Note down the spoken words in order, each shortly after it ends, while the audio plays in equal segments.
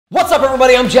What's up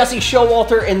everybody, I'm Jesse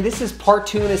Showalter, and this is part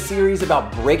 2 in a series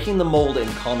about breaking the mold in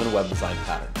common web design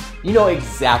patterns. You know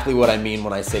exactly what I mean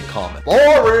when I say common.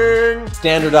 Boring!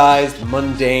 Standardized,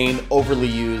 mundane, overly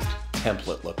used,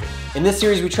 template looking. In this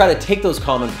series, we try to take those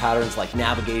common patterns like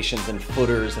navigations and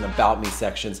footers and about me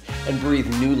sections and breathe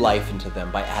new life into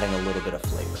them by adding a little bit of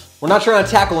flavor. We're not trying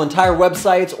to tackle entire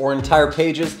websites or entire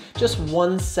pages, just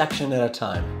one section at a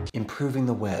time. Improving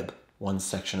the web, one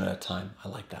section at a time. I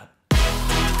like that.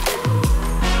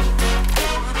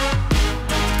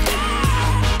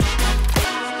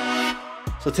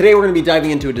 So today we're going to be diving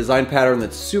into a design pattern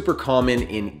that's super common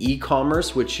in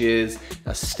e-commerce, which is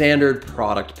a standard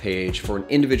product page for an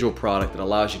individual product that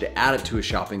allows you to add it to a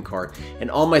shopping cart.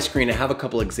 And on my screen, I have a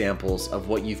couple examples of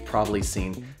what you've probably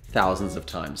seen thousands of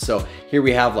times. So here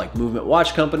we have like Movement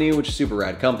Watch Company, which is a super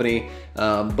rad company,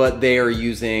 but they are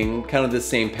using kind of the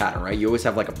same pattern, right? You always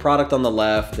have like a product on the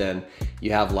left and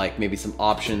you have like maybe some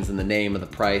options in the name of the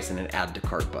price and an add to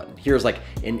cart button. Here's like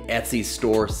an Etsy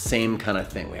store, same kind of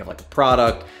thing. We have like a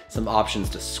product, some options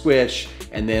to switch,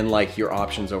 and then like your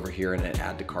options over here and an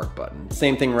add to cart button.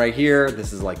 Same thing right here.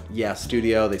 This is like Yeah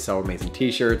Studio. They sell amazing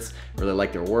t-shirts, really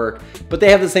like their work, but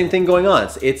they have the same thing going on.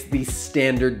 It's the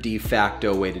standard de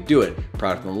facto way to do it.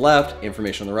 Product on the left,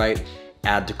 information on the right,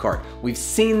 add to cart. We've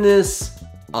seen this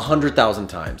 100,000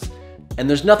 times. And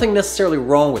there's nothing necessarily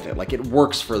wrong with it. Like, it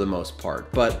works for the most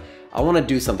part, but I want to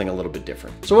do something a little bit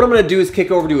different. So what I'm going to do is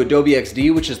kick over to Adobe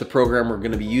XD, which is the program we're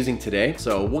going to be using today.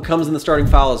 So what comes in the starting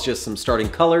file is just some starting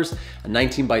colors, a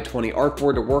 19 by 20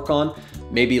 artboard to work on,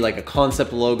 maybe like a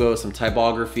concept logo, some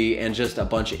typography, and just a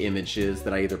bunch of images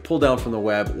that I either pulled down from the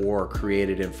web or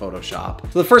created in Photoshop.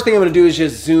 So the first thing I'm going to do is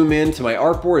just zoom in to my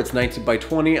artboard. It's 19 by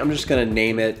 20. I'm just going to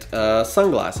name it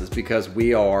sunglasses because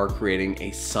we are creating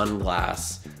a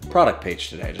sunglass product page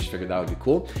today. I just figured that would be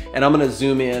cool. And I'm gonna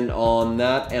zoom in on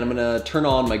that and I'm gonna turn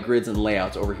on my grids and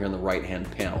layouts over here on the right-hand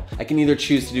panel. I can either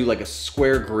choose to do like a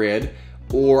square grid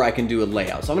or I can do a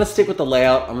layout. So I'm gonna stick with the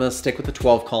layout. I'm gonna stick with the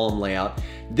 12 column layout.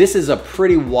 This is a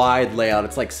pretty wide layout.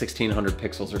 It's like 1600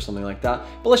 pixels or something like that,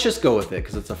 but let's just go with it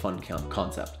because it's a fun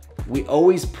concept. We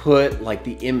always put like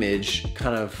the image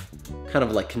kind of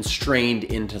like constrained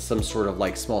into some sort of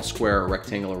like small square or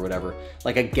rectangle or whatever,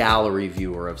 like a gallery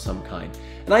viewer of some kind.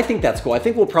 And I think that's cool. I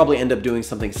think we'll probably end up doing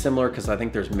something similar because I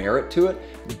think there's merit to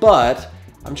it, but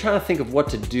I'm trying to think of what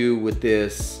to do with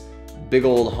this big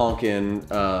old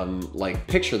honkin' like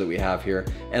picture that we have here.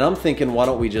 And I'm thinking, why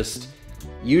don't we just,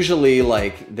 usually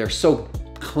like they're so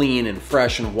clean and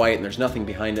fresh and white and there's nothing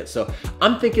behind it. So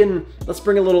I'm thinking, let's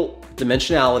bring a little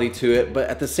dimensionality to it, but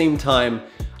at the same time,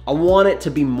 I want it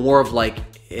to be more of like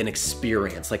an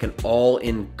experience, like an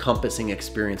all-encompassing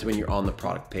experience when you're on the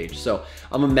product page. So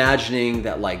I'm imagining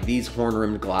that like these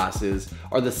horn-rimmed glasses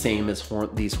are the same as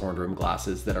these horn-rimmed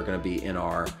glasses that are going to be in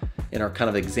our kind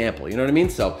of example. You know what I mean?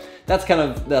 So that's kind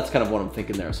of what I'm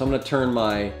thinking there. So I'm going to turn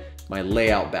my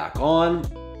layout back on.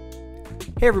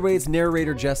 Hey everybody, it's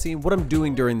narrator Jesse. What I'm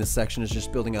doing during this section is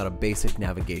just building out a basic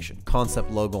navigation.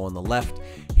 Concept logo on the left,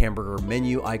 hamburger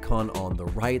menu icon on the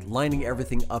right, lining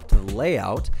everything up to the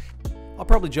layout. I'll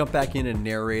probably jump back in and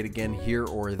narrate again here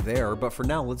or there, but for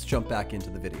now, let's jump back into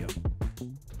the video.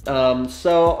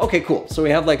 Okay, cool. So we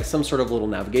have like some sort of little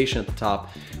navigation at the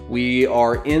top. We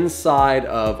are inside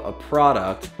of a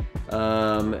product,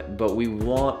 but we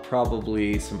want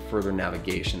probably some further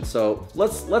navigation. So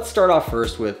let's start off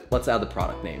first with, let's add the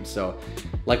product name. So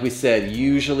like we said,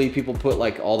 usually people put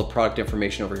like all the product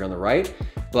information over here on the right,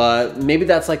 but maybe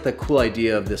that's like the cool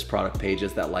idea of this product page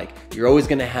is that like you're always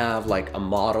gonna have like a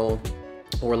model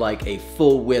or like a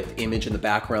full width image in the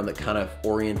background that kind of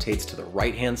orientates to the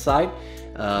right hand side.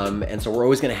 And so we're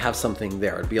always going to have something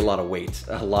there. It'd be a lot of weight,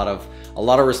 a lot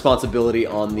of responsibility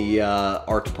on the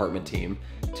art department team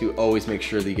to always make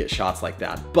sure that you get shots like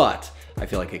that. But I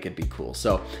feel like it could be cool.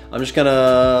 So I'm just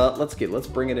gonna, let's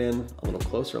bring it in a little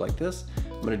closer like this.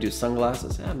 I'm gonna do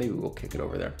sunglasses. Maybe we'll kick it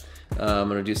over there. I'm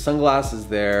gonna do sunglasses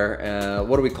there.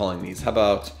 What are we calling these? How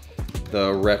about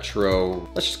the retro?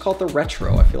 Let's just call it the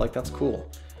retro. I feel like that's cool.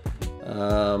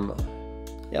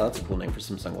 Yeah, that's a cool name for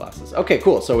some sunglasses. Okay,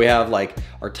 cool. So we have like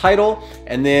our title,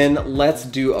 and then let's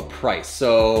do a price.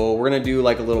 So we're gonna do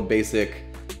like a little basic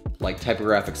like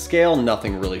typographic scale,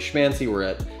 nothing really schmancy. We're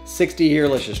at 60 here.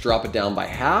 Let's just drop it down by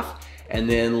half. And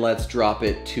then let's drop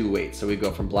it 2 weights. So we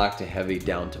go from black to heavy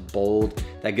down to bold.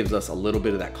 That gives us a little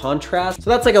bit of that contrast. So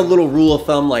that's like a little rule of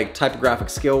thumb, like typographic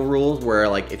scale rules, where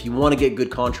like if you want to get good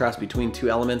contrast between two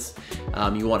elements,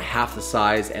 you want half the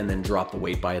size and then drop the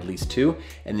weight by at least 2,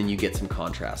 and then you get some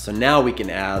contrast. So now we can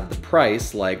add the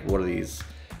price, like what are these?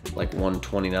 like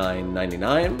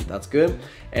 $129.99. That's good.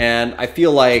 And I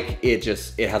feel like it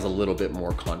has a little bit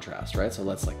more contrast, right? So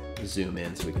let's like zoom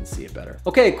in so we can see it better.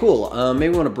 Okay, cool. Maybe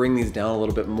we want to bring these down a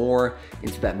little bit more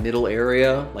into that middle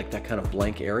area, like that kind of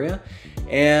blank area.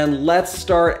 And let's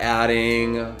start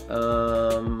adding,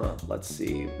 let's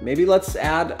see, maybe let's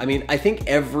add, I mean, I think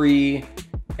every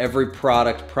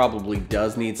product probably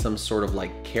does need some sort of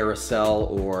like carousel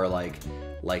or like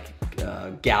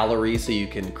gallery, so you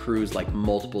can cruise like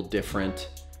multiple different,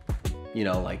 you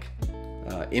know, like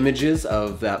images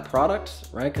of that product,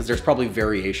 right? Because there's probably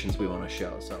variations we want to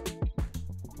show. So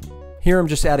here I'm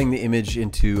just adding the image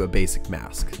into a basic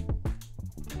mask.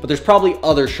 But there's probably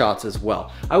other shots as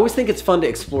well. I always think it's fun to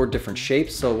explore different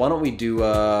shapes, so why don't we do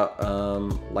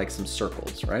like some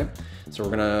circles, right? So we're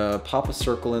gonna pop a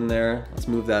circle in there. Let's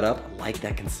move that up. I like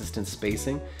that consistent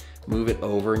spacing. Move it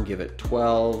over and give it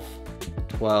 12,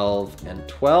 12, and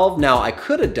 12. Now I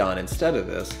could have done, instead of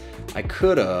this,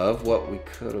 what we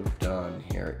could have done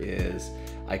here is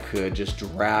I could just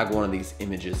drag one of these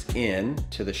images in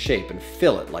to the shape and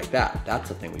fill it like that.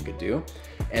 That's a thing we could do.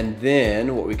 And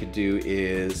then what we could do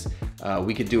is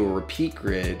we could do a repeat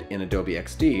grid in Adobe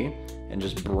XD and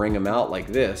just bring them out like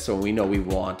this. So we know we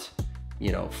want,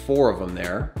 you know, 4 of them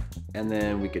there, and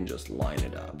then we can just line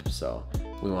it up. So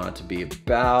we want it to be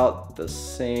about the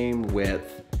same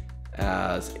width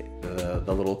as the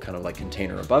little kind of like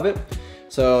container above it.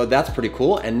 So that's pretty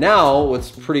cool. And now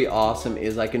what's pretty awesome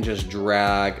is I can just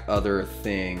drag other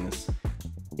things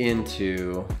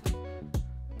into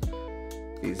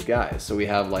these guys. So we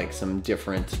have like some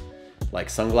different like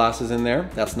sunglasses in there.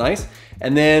 That's nice.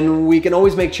 And then we can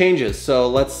always make changes. So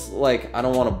let's like, I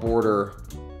don't want a border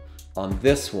on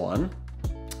this one,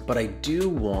 but I do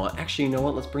want, actually, you know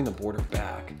what? Let's bring the border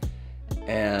back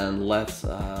and let's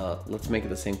make it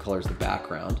the same color as the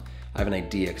background. I have an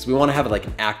idea, because we want to have it like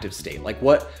an active state. Like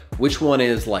which one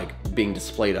is like being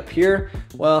displayed up here?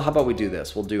 Well, how about we do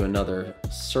this? We'll do another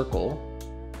circle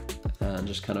and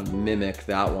just kind of mimic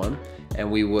that one. And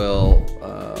we will,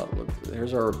 look,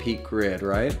 here's our repeat grid,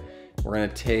 right? We're gonna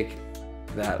take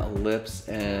that ellipse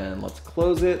and let's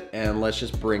close it, and let's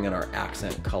just bring in our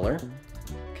accent color,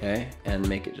 okay? And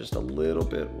make it just a little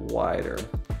bit wider.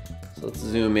 So let's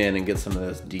zoom in and get some of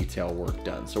this detail work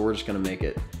done. So we're just gonna make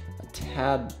it a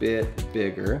tad bit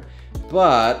bigger,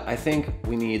 but I think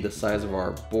we need the size of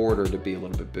our border to be a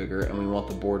little bit bigger, and we want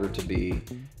the border to be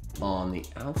on the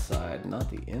outside, not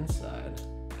the inside.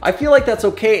 I feel like that's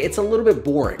okay. It's a little bit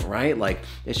boring, right? Like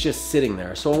it's just sitting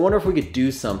there. So I wonder if we could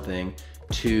do something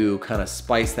to kind of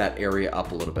spice that area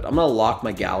up a little bit. I'm gonna lock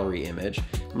my gallery image.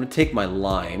 I'm gonna take my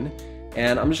line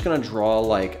and I'm just gonna draw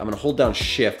like, I'm gonna hold down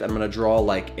shift. I'm gonna draw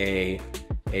like a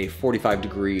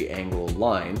 45-degree angle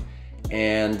line.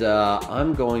 And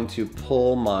I'm going to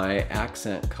pull my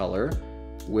accent color,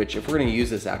 which if we're gonna use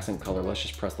this accent color, let's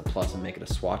just press the plus and make it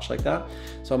a swatch like that.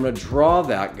 So I'm gonna draw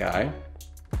that guy.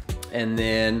 And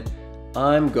then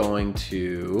I'm going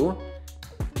to,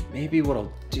 maybe what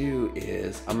I'll do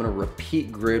is I'm gonna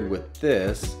repeat grid with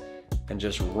this and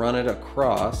just run it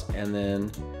across, and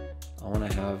then I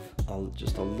wanna have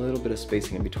just a little bit of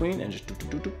spacing in between, and just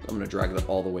I'm gonna drag that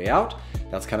all the way out.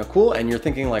 That's kind of cool. And you're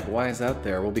thinking like, why is that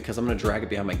there? Well, because I'm gonna drag it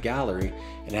behind my gallery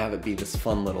and have it be this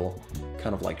fun little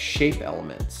kind of like shape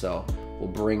element. So we'll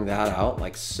bring that out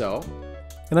like so.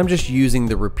 And I'm just using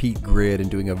the repeat grid and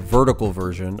doing a vertical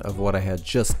version of what I had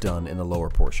just done in the lower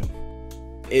portion.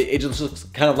 It just looks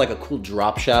kind of like a cool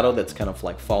drop shadow that's kind of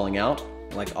like falling out,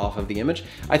 like off of the image.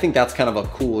 I think that's kind of a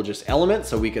cool just element,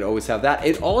 so we could always have that.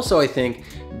 It also, I think,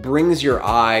 brings your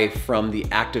eye from the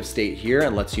active state here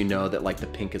and lets you know that like the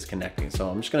pink is connecting. So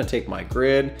I'm just gonna take my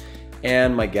grid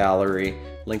and my gallery,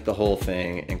 link the whole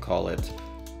thing, and call it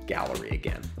gallery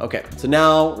again. Okay, so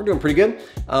now we're doing pretty good.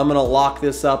 I'm gonna lock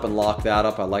this up and lock that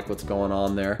up. I like what's going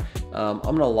on there. I'm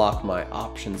gonna lock my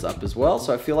options up as well,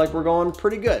 so I feel like we're going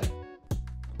pretty good.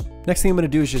 Next thing I'm gonna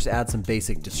do is just add some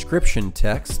basic description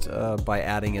text by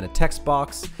adding in a text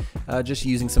box, just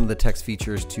using some of the text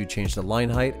features to change the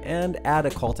line height, and add a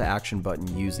call to action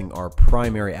button using our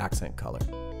primary accent color.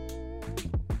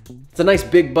 It's a nice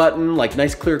big button, like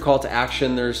nice clear call to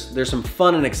action. There's some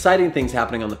fun and exciting things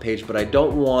happening on the page, but I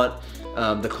don't want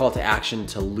the call to action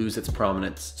to lose its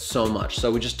prominence so much. So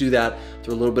we just do that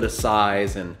through a little bit of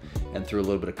size and through a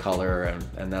little bit of color,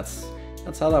 and that's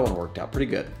how that one worked out pretty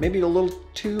good. Maybe a little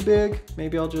too big.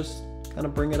 Maybe I'll just kind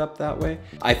of bring it up that way.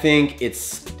 I think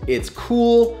it's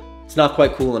cool. It's not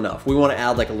quite cool enough. We want to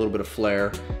add like a little bit of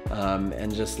flair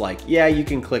and just like, yeah, you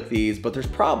can click these, but there's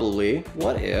probably,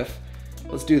 what if,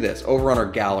 let's do this. Over on our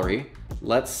gallery,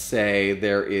 let's say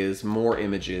there is more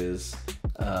images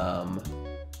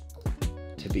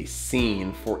to be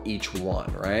seen for each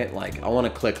one, right? Like I want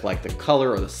to click like the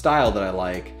color or the style that I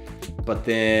like, but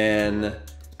then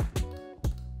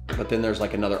there's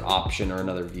like another option or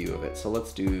another view of it. So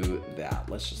let's do that.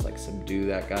 Let's just like subdue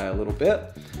that guy a little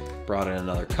bit. Brought in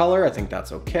another color. I think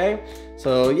that's okay.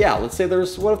 So yeah, let's say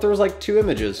what if there was like 2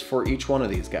 images for each one of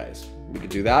these guys? We could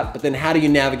do that, but then how do you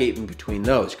navigate in between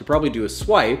those? You could probably do a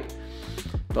swipe,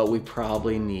 but we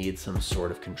probably need some sort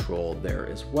of control there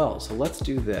as well. So let's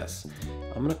do this.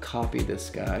 I'm gonna copy this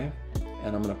guy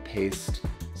and I'm gonna paste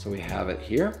so we have it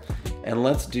here. And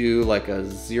let's do like a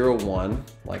 0, 1,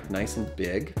 like nice and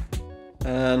big.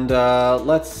 And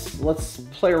let's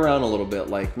play around a little bit.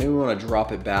 Like maybe we want to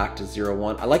drop it back to 0,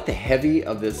 1. I like the heavy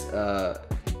of this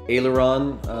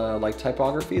aileron like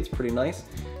typography. It's pretty nice.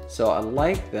 So I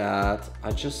like that.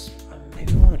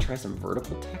 Maybe I want to try some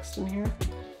vertical text in here.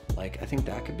 Like I think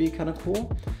that could be kind of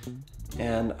cool.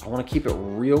 And I want to keep it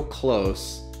real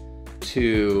close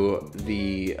to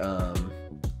the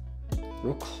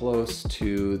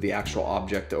actual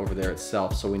object over there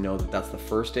itself, so we know that that's the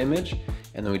first image,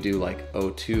 and then we do like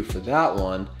 02 for that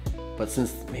one. But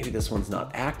since maybe this one's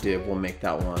not active, we'll make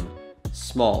that one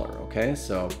smaller. Okay,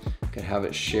 so we could have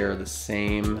it share the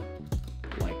same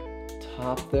like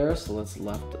top there. So let's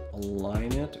left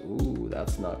align it. Ooh,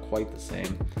 that's not quite the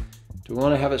same. Do we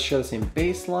want to have it share the same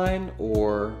baseline,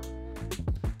 or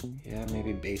yeah,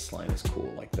 maybe baseline is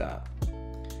cool like that.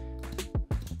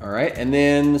 All right, and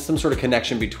then some sort of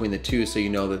connection between the two so you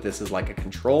know that this is like a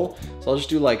control. So I'll just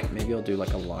do like, maybe I'll do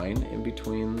like a line in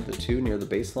between the two near the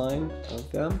baseline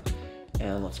of them.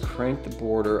 And let's crank the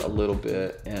border a little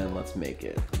bit and let's make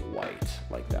it white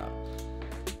like that.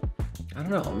 I don't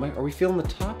know, are we feeling the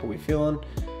top? Are we feeling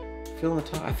the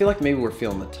top? I feel like maybe we're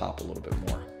feeling the top a little bit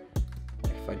more.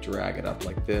 Like if I drag it up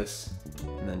like this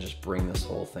and then just bring this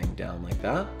whole thing down like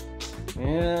that.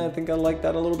 Yeah, I think I like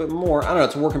that a little bit more. I don't know,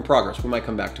 it's a work in progress. We might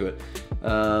come back to it.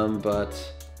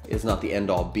 But it's not the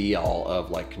end all be all of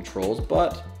like controls,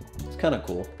 but it's kind of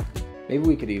cool. Maybe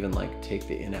we could even like take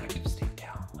the inactive state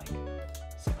down, like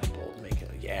semi-bold, make it,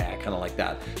 yeah, kind of like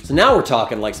that. So now we're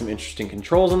talking like some interesting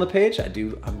controls on the page.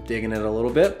 I'm digging it a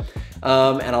little bit.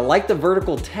 And I like the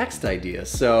vertical text idea.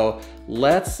 So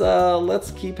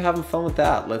let's keep having fun with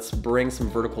that. Let's bring some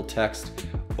vertical text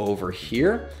over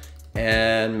here.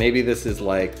 And maybe this is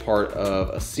like part of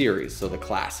a series, so the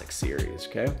classic series,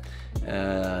 okay?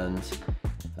 And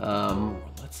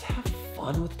let's have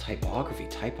fun with typography.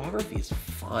 Typography is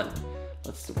fun.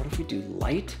 What if we do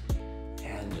light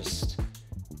and just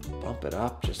bump it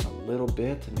up just a little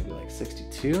bit to maybe like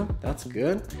 62? That's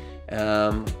good.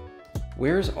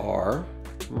 Where's our,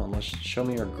 come on, let's show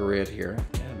me our grid here.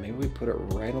 Yeah, maybe we put it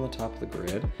right on the top of the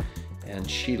grid and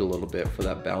cheat a little bit for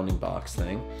that bounding box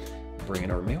thing. Bring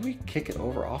it over. Maybe we kick it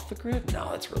over off the grid?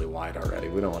 No, that's really wide already.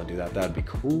 We don't want to do that. That'd be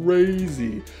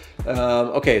crazy.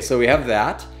 Okay, so we have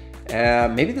that.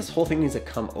 Maybe this whole thing needs to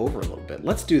come over a little bit.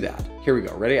 Let's do that. Here we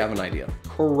go. Ready? I have an idea.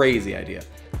 Crazy idea.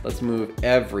 Let's move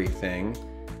everything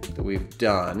that we've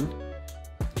done.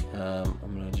 I'm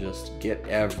going to just get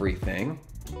everything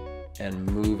and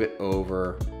move it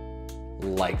over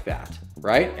like that,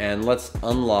 right? And let's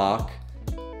unlock.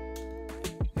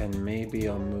 And maybe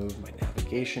I'll move my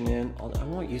navigation in. I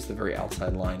won't use the very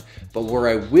outside line, but where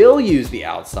I will use the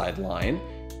outside line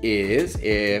is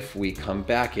if we come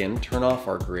back in, turn off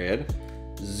our grid,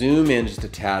 zoom in just a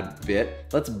tad bit.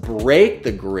 Let's break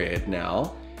the grid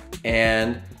now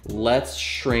and let's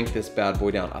shrink this bad boy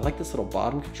down. I like this little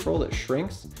bottom control that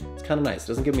shrinks. It's kind of nice. It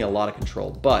doesn't give me a lot of control,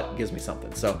 but it gives me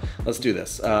something. So let's do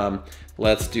this.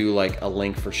 Let's do like a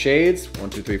link for shades, 1,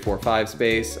 2, 3, 4, 5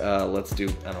 space. Let's do,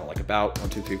 I don't know, like about 1,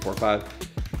 2, 3, 4, 5,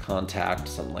 contact,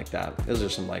 something like that. Those are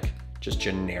some like just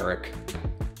generic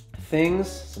things,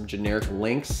 some generic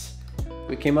links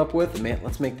we came up with. Man,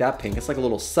 let's make that pink. It's like a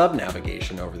little sub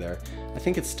navigation over there. I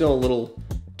think it's still a little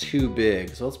too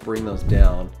big. So let's bring those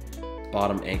down,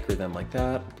 bottom anchor them like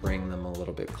that, bring them a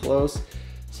little bit close.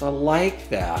 So I like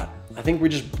that. I think we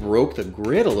just broke the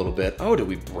grid a little bit. Oh, did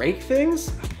we break things?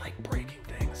 I like breaking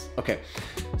things. Okay,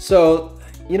 so,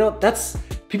 you know,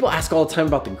 people ask all the time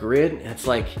about the grid, and it's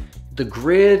like, the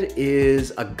grid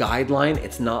is a guideline.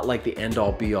 It's not like the end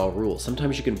all be all rule.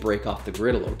 Sometimes you can break off the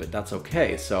grid a little bit. That's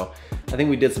okay. So I think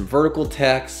we did some vertical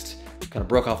text, kind of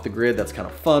broke off the grid. That's kind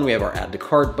of fun. We have our add to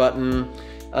cart button.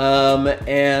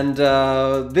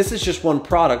 This is just one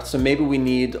product, so maybe we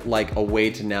need like a way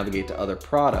to navigate to other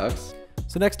products.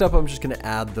 So next up, I'm just gonna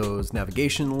add those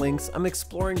navigation links. I'm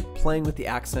exploring playing with the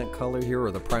accent color here, or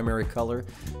the primary color,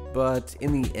 but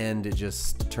in the end, it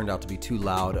just turned out to be too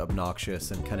loud,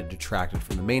 obnoxious, and kind of detracted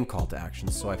from the main call to action,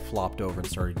 so I flopped over and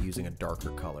started using a darker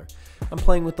color. I'm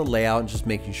playing with the layout and just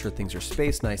making sure things are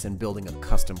spaced nice and building a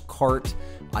custom cart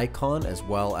icon as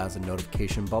well as a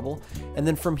notification bubble. And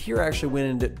then from here, I actually went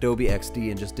into Adobe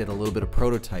XD and just did a little bit of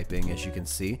prototyping, as you can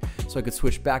see, so I could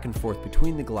switch back and forth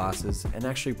between the glasses and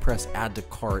actually press add to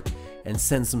cart and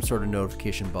send some sort of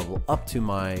notification bubble up to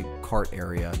my cart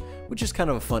area, which is kind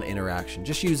of a fun interaction,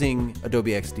 just using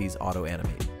Adobe XD's auto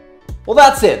animate. Well,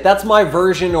 that's it. That's my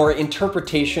version or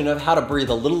interpretation of how to breathe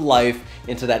a little life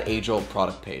into that age-old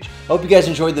product page. I hope you guys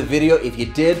enjoyed the video. If you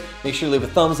did, make sure to leave a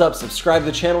thumbs up, subscribe to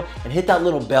the channel, and hit that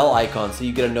little bell icon so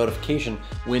you get a notification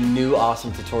when new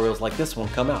awesome tutorials like this one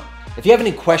come out. If you have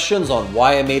any questions on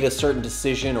why I made a certain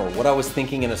decision or what I was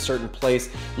thinking in a certain place,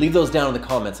 leave those down in the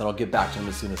comments and I'll get back to them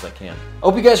as soon as I can. I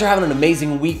hope you guys are having an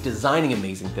amazing week designing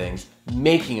amazing things,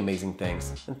 making amazing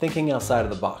things, and thinking outside of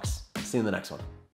the box. See you in the next one.